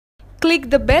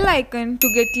Click the bell icon to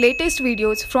get latest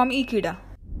videos from Ekeeda.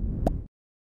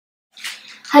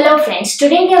 Hello friends,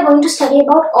 today we are going to study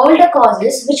about all the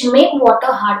causes which make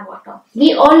water hard water.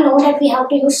 We all know that we have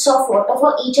to use soft water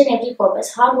for each and every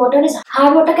purpose. Hard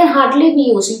water can hardly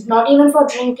be used, not even for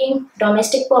drinking,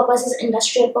 domestic purposes,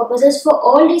 industrial purposes. For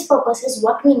all these purposes,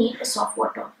 what we need is soft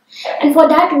water. And for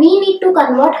that, we need to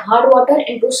convert hard water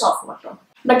into soft water.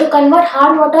 But to convert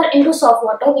hard water into soft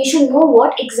water, we should know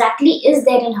what exactly is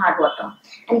there in hard water.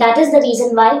 And that is the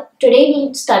reason why today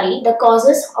we study the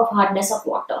causes of hardness of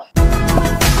water.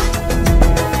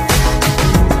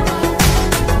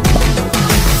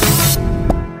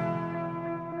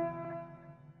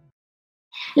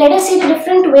 Let us see the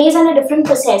different ways and the different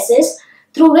processes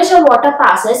through which a water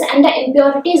passes and the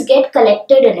impurities get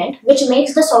collected in it, which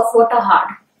makes the soft water hard.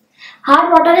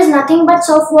 Hard water is nothing but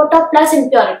soft water plus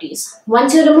impurities.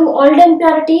 Once you remove all the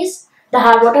impurities, the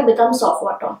hard water becomes soft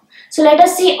water. So let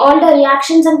us see all the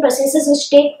reactions and processes which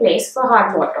take place for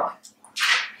hard water.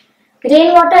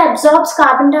 Rainwater absorbs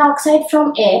carbon dioxide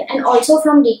from air and also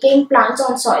from decaying plants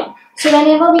on soil. So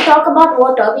whenever we talk about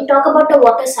water, we talk about the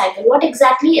water cycle. What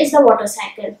exactly is the water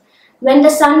cycle? When the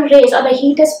sun rays or the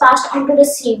heat is passed onto the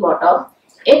seawater,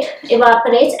 it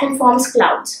evaporates and forms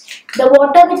clouds. The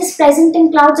water which is present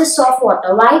in clouds is soft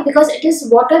water. Why? Because it is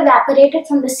water evaporated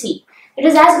from the sea. It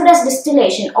is as good as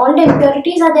distillation. All the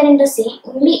impurities are there in the sea.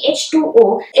 Only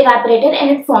H2O evaporated and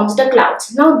it forms the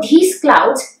clouds. Now these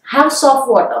clouds have soft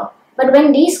water. But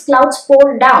when these clouds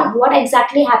pour down, what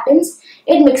exactly happens?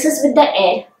 It mixes with the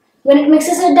air. When it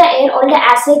mixes with the air, all the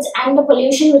acids and the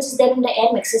pollution which is there in the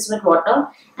air mixes with water,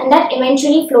 and that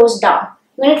eventually flows down.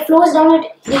 When it flows down,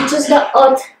 it reaches the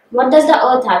earth. What does the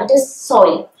earth have? It is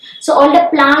soil. So all the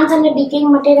plants and the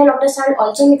decaying material of the soil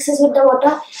also mixes with the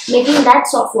water, making that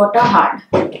soft water hard.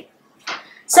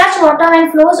 Such water,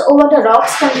 when flows over the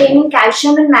rocks containing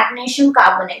calcium and magnesium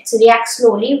carbonates, reacts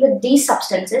slowly with these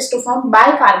substances to form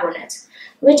bicarbonates,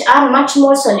 which are much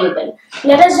more soluble.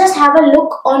 Let us just have a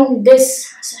look on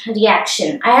this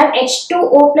reaction. I have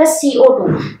H2O plus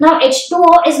CO2. Now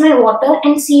H2O is my water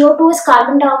and CO2 is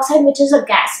carbon dioxide, which is a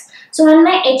gas. So when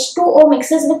my H2O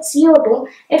mixes with CO2,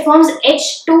 it forms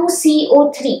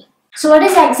H2CO3. So what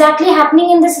is exactly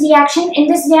happening in this reaction? In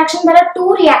this reaction, there are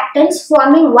two reactants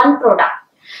forming one product.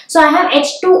 So I have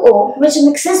H2O which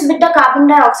mixes with the carbon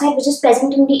dioxide which is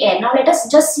present in the air. Now let us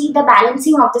just see the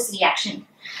balancing of this reaction.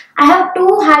 I have two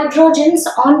hydrogens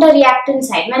on the reactant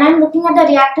side. When I am looking at the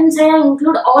reactant side, I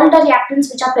include all the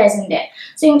reactants which are present there.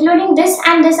 So including this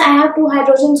and this, I have two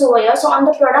hydrogens over here. So on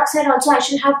the product side also, I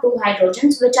should have two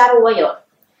hydrogens which are over here.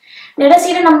 Let us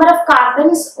see the number of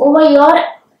carbons over here.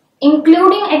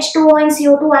 Including H2O and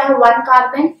CO2, I have one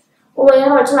carbon. Over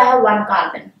here also, I have one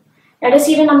carbon. Let us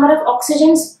see the number of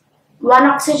oxygens. One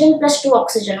oxygen plus two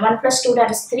oxygen. 1 plus 2,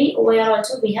 that is 3. Over here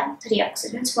also, we have 3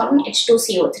 oxygens forming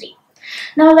H2CO3.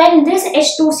 Now when this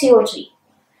H2CO3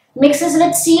 mixes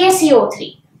with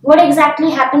CaCO3, what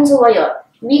exactly happens over here?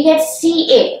 We get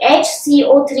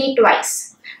HCO3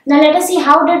 twice. Now let us see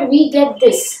how did we get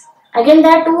this. Again,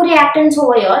 there are two reactants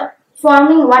over here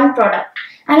forming one product.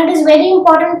 And it is very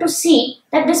important to see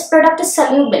that this product is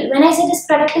soluble. When I say this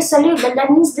product is soluble, that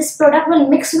means this product will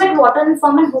mix with water and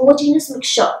form an homogeneous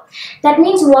mixture. That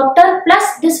means water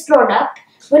plus this product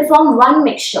will form one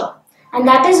mixture. And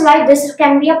that is why this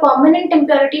can be a permanent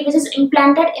impurity which is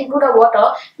implanted into the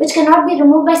water, which cannot be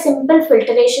removed by simple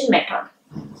filtration method.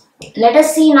 Let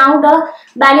us see now the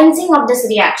balancing of this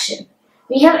reaction.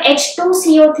 We have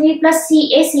H2CO3 plus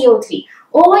CaCO3.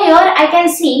 Over here I can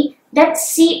see that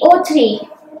CO3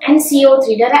 and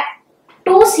CO3, there are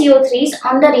two CO3s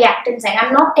on the reactant side. I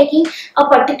am not taking a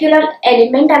particular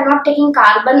element, I am not taking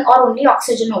carbon or only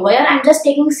oxygen over here, I am just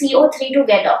taking CO3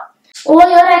 together. Over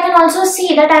here I can also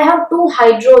see that I have two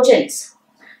hydrogens.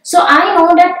 So I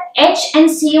know that H and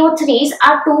CO3s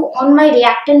are 2 on my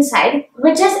reactant side,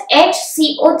 which is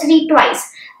HCO3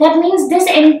 twice. That means this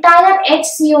entire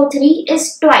HCO3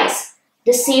 is twice.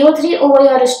 The CO3 over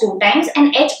here is 2 times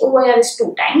and H over here is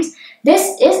 2 times.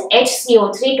 This is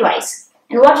HCO3 twice.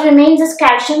 And what remains is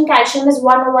calcium. Calcium is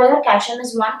 1 over here, calcium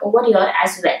is 1 over here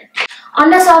as well. On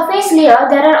the surface layer,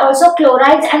 there are also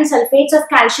chlorides and sulfates of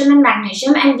calcium and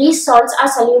magnesium, and these salts are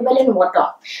soluble in water.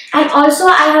 And also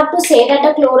I have to say that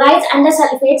the chlorides and the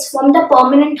sulfates form the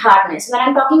permanent hardness. When I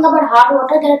am talking about hard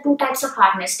water, there are two types of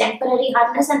hardness, temporary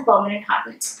hardness and permanent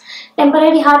hardness.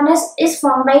 Temporary hardness is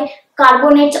formed by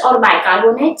carbonates or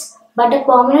bicarbonates, but the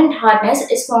permanent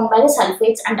hardness is formed by the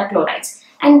sulfates and the chlorides.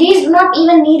 And these do not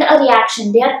even need a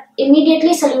reaction. They are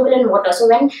immediately soluble in water. So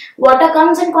when water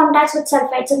comes in contact with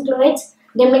sulfides and chlorides,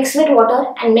 they mix with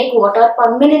water and make water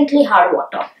permanently hard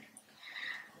water.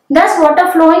 Thus, water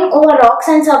flowing over rocks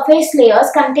and surface layers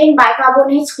contain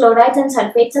bicarbonates, chlorides and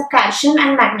sulfates of calcium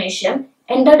and magnesium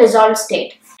in the dissolved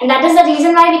state. And that is the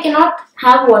reason why we cannot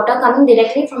have water coming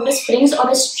directly from the springs or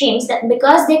the streams, that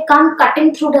because they come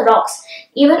cutting through the rocks.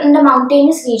 Even in the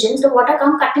mountainous regions, the water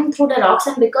come cutting through the rocks,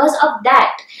 and because of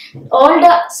that, all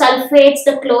the sulfates,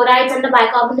 the chlorides and the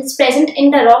bicarbonates present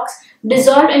in the rocks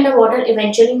dissolve in the water,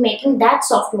 eventually making that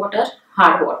soft water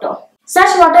hard water.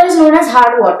 Such water is known as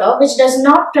hard water, which does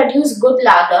not produce good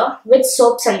lather with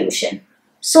soap solution.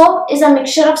 Soap is a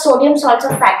mixture of sodium salts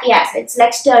of fatty acids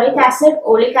like stearic acid,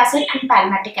 oleic acid and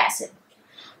palmitic acid.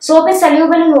 Soap is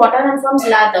soluble in water and forms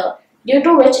lather, due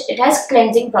to which it has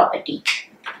cleansing property.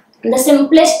 The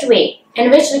simplest way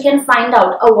in which we can find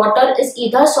out a water is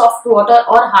either soft water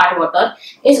or hard water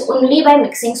is only by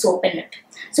mixing soap in it.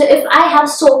 So if I have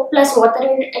soap plus water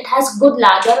in it, it has good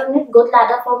lather in it, good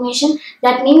lather formation,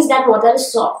 that means that water is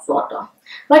soft water.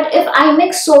 But if I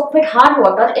mix soap with hard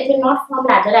water, it will not form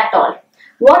lather at all.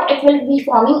 What it will be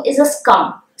forming is a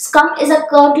scum. Scum is a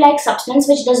curd-like substance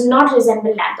which does not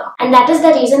resemble lather. And that is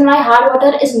the reason why hard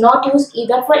water is not used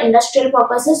either for industrial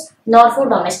purposes nor for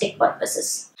domestic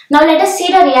purposes. Now let us see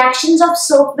the reactions of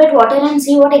soap with water and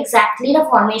see what exactly the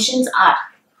formations are.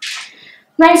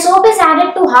 When soap is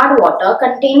added to hard water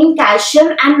containing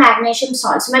calcium and magnesium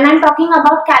salts, when I am talking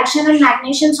about calcium and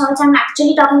magnesium salts, I am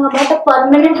actually talking about a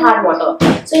permanent hard water.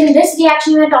 So in this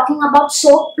reaction we are talking about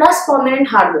soap plus permanent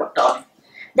hard water.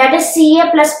 That is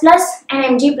Ca++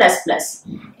 and Mg++.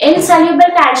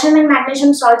 Insoluble calcium and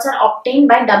magnesium salts are obtained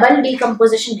by double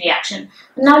decomposition reaction.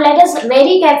 Now let us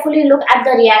very carefully look at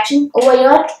the reaction. Over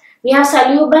here we have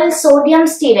soluble sodium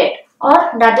stearate,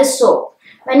 or that is soap.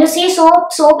 When you see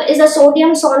soap, soap is a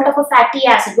sodium salt of a fatty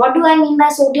acid. What do I mean by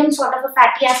sodium salt of a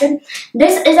fatty acid?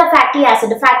 This is a fatty acid.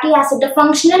 The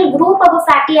functional group of a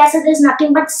fatty acid is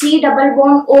nothing but C double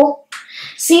bond O.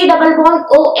 C double bond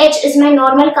OH is my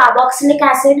normal carboxylic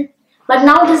acid. But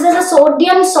now this is a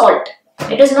sodium salt.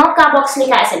 It is not carboxylic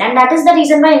acid, and that is the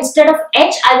reason why instead of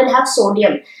H I will have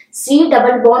sodium. C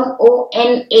double bond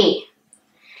ONA.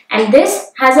 And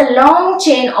this has a long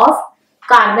chain of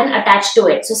carbon attached to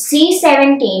it. So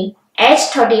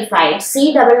C17H35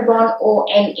 C double bond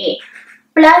ONA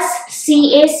plus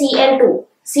CaCl2.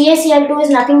 CaCl2 is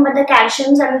nothing but the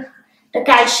calcium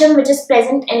which is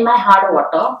present in my hard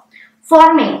water,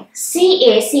 forming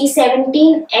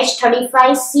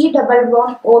CaC17H35 C double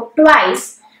bond O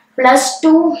twice plus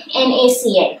 2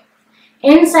 NaCl.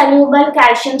 Insoluble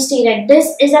calcium stearate.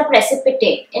 This is a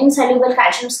precipitate. Insoluble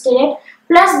calcium stearate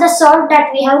plus the salt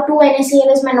that we have 2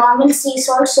 NaCl is my normal sea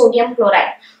salt sodium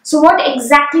chloride. So what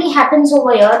exactly happens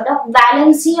over here? The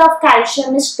valency of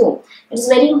calcium is 2. It is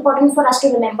very important for us to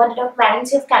remember that the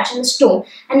valency of calcium is 2,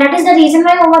 and that is the reason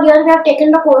why over here we have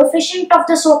taken the coefficient of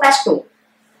the soap as 2.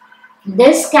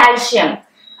 This calcium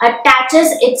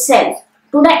attaches itself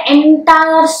to the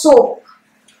entire soap,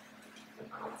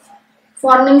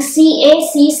 forming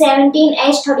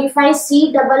CaC17H35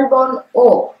 C double bond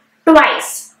O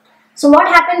twice. So what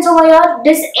happens over here?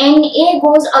 This Na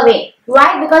goes away.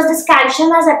 Why? Because this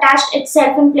calcium has attached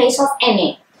itself in place of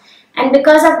Na. And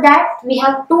because of that, we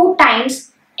have 2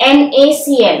 times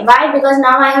NaCl. Why? Because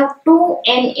now I have 2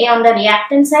 Na on the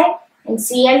reactant side and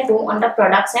Cl2 on the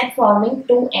product side, forming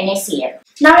 2 NaCl.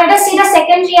 Now let us see the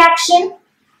second reaction.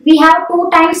 We have 2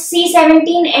 times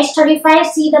C17H35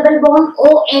 C double bond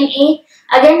ONA.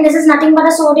 Again, this is nothing but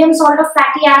a sodium salt of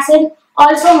fatty acid,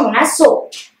 also known as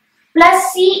soap,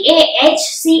 plus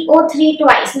CaHCO3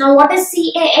 twice. Now what is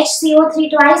CaHCO3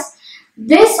 twice?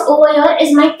 This over here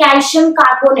is my calcium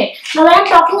carbonate. Now when I am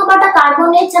talking about the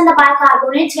carbonates and the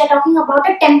bicarbonates, we are talking about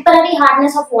a temporary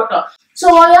hardness of water. So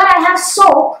over here I have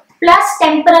soap plus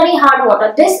temporary hard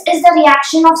water. This is the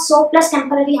reaction of soap plus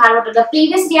temporary hard water. The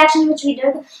previous reaction which we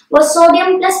did was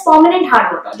sodium plus permanent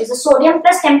hard water. This is sodium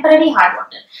plus temporary hard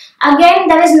water. Again,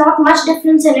 there is not much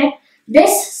difference in it.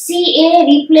 This Ca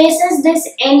replaces this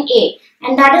Na,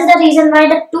 and that is the reason why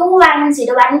the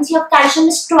valency of calcium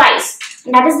is twice,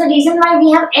 and that is the reason why we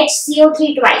have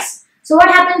HCO3 twice. So what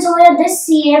happens over here? This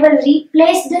Ca will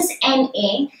replace this Na,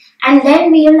 and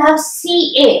then we will have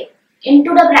Ca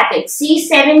into the bracket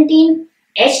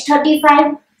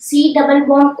C17H35 C double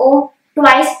bond O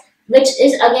twice, which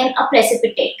is again a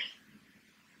precipitate.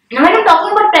 Now when I am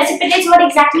talking about precipitates, what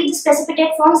exactly this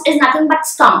precipitate forms is nothing but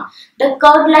scum, the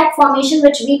curd-like formation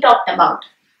which we talked about.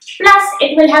 Plus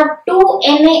it will have 2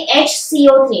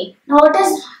 NaHCO3. Now what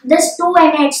is this 2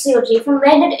 NaHCO3? From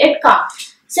where did it come?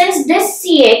 Since this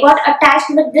Ca got attached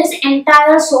with this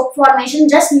entire soap formation,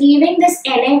 just leaving this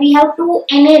Na, we have 2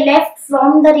 Na left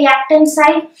from the reactant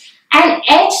side, and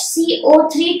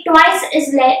HCO3 twice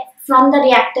is left from the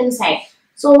reactant side.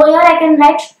 So over here I can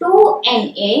write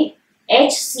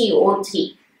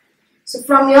 2NaHCO3. So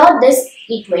from here this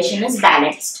equation is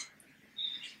balanced.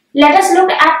 Let us look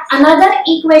at another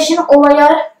equation over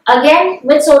here, again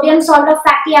with sodium salt of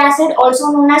fatty acid,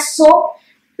 also known as soap,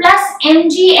 plus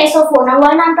MgSO4. Now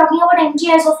when I am talking about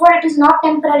MgSO4, it is not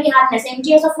temporary hardness.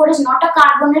 MgSO4 is not a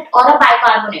carbonate or a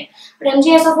bicarbonate, but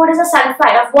MgSO4 is a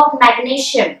sulfide of what?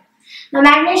 Magnesium. Now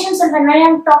magnesium sulfide, when I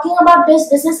am talking about this,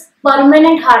 this is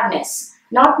permanent hardness,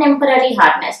 not temporary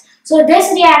hardness. So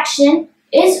this reaction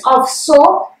is of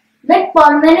soap with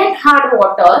permanent hard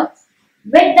water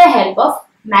with the help of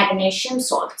magnesium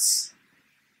salts.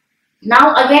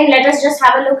 Now again let us just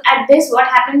have a look at this. What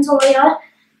happens over here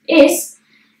is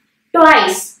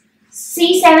twice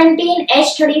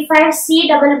C17H35 C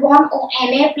double bond O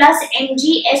Na plus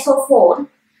MgSO4.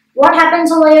 What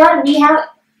happens over here? We have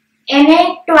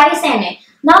Na twice Na.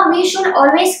 Now we should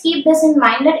always keep this in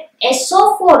mind that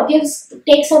SO4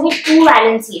 takes away two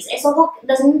valencies. SO4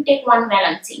 doesn't take one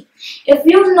valency. If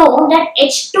you know that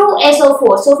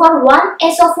H2SO4, so for one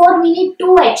SO4 we need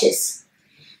two H's.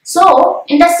 So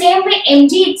in the same way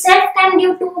Mg itself can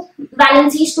give two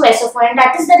valencies to SO4, and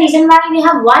that is the reason why we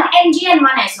have one Mg and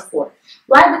one SO4.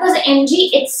 Why? Because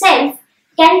Mg itself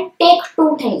can take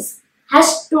two things,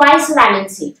 has twice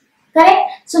valency. Correct?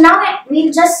 So now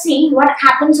we'll just see what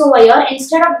happens over here.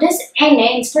 Instead of this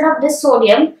Na, instead of this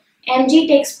sodium, Mg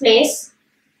takes place.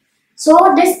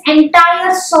 So this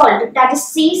entire salt, that is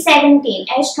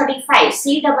C17H35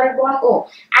 C double bond O,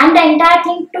 and the entire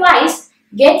thing twice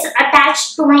gets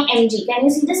attached to my Mg. Can you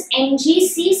see this? Mg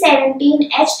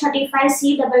C17H35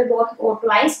 C double bond O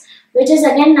twice, which is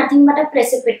again nothing but a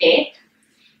precipitate.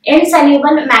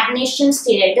 Insoluble magnesium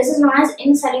stearate. This is known as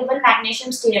insoluble magnesium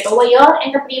stearate. Over here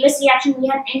in the previous reaction we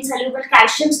had insoluble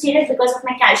calcium stearate because of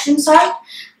my calcium salt.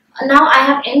 Now I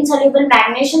have insoluble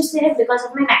magnesium stearate because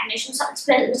of my magnesium salts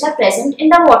which are present in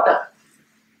the water.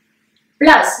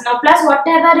 Plus, now plus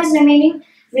whatever is remaining,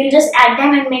 we'll just add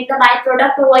them and make the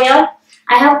byproduct over here.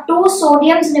 I have two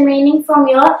sodiums remaining from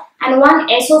here and one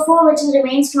SO4 which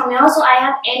remains from here. So I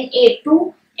have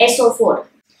Na2SO4.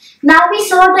 Now we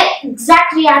saw the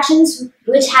exact reactions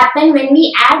which happen when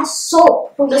we add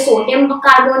soap to the sodium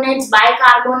carbonates,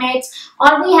 bicarbonates,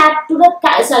 or we add to the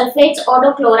sulfates or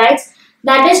the chlorides,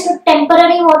 that is to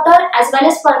temporary water as well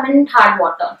as permanent hard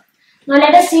water. Now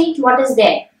let us see what is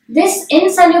there. This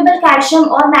insoluble calcium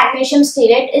or magnesium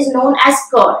stearate is known as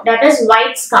curd, that is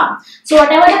white scum. So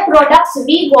whatever the products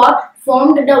we got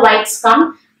formed the white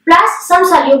scum plus some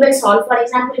soluble salt. For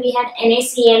example, we had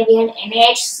NaCl, we had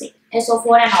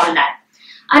NaHCO4 and all that.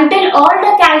 Until all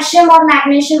the calcium or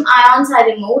magnesium ions are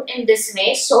removed in this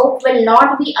way, soap will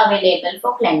not be available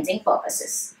for cleansing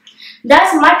purposes.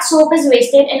 Thus, much soap is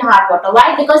wasted in hard water.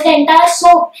 Why? Because the entire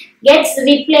soap gets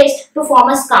replaced to form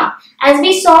a scum. As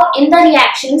we saw in the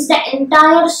reactions, the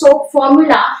entire soap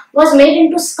formula was made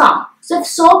into scum. So, if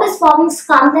soap is forming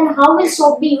scum, then how will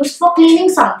soap be used for cleaning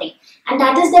something? And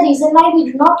that is the reason why we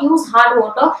do not use hard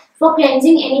water for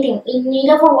cleansing anything,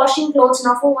 neither for washing clothes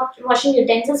nor for washing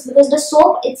utensils, because the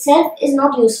soap itself is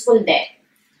not useful there.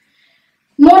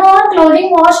 Moreover, clothing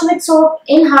washed with soap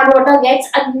in hard water gets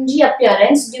a dingy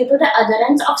appearance due to the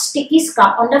adherence of sticky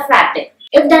scum on the fabric.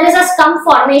 If there is a scum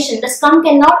formation, the scum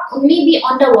cannot only be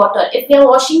on the water. If we are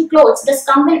washing clothes, the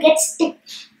scum will get stick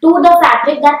to the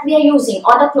fabric that we are using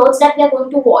or the clothes that we are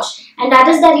going to wash, and that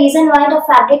is the reason why the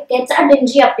fabric gets a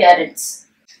dingy appearance.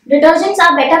 Detergents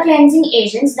are better cleansing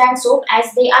agents than soap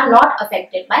as they are not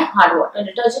affected by hard water.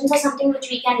 Detergents are something which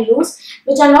we can use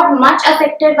which are not much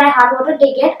affected by hard water.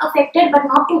 They get affected but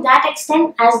not to that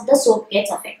extent as the soap gets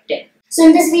affected. So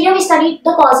in this video we studied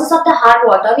the causes of the hard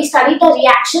water. We studied the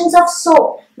reactions of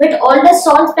soap with all the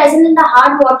salts present in the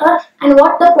hard water and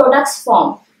what the products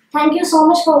form. Thank you so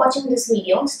much for watching this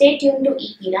video. Stay tuned to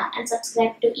Ekeeda and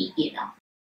subscribe to Ekeeda.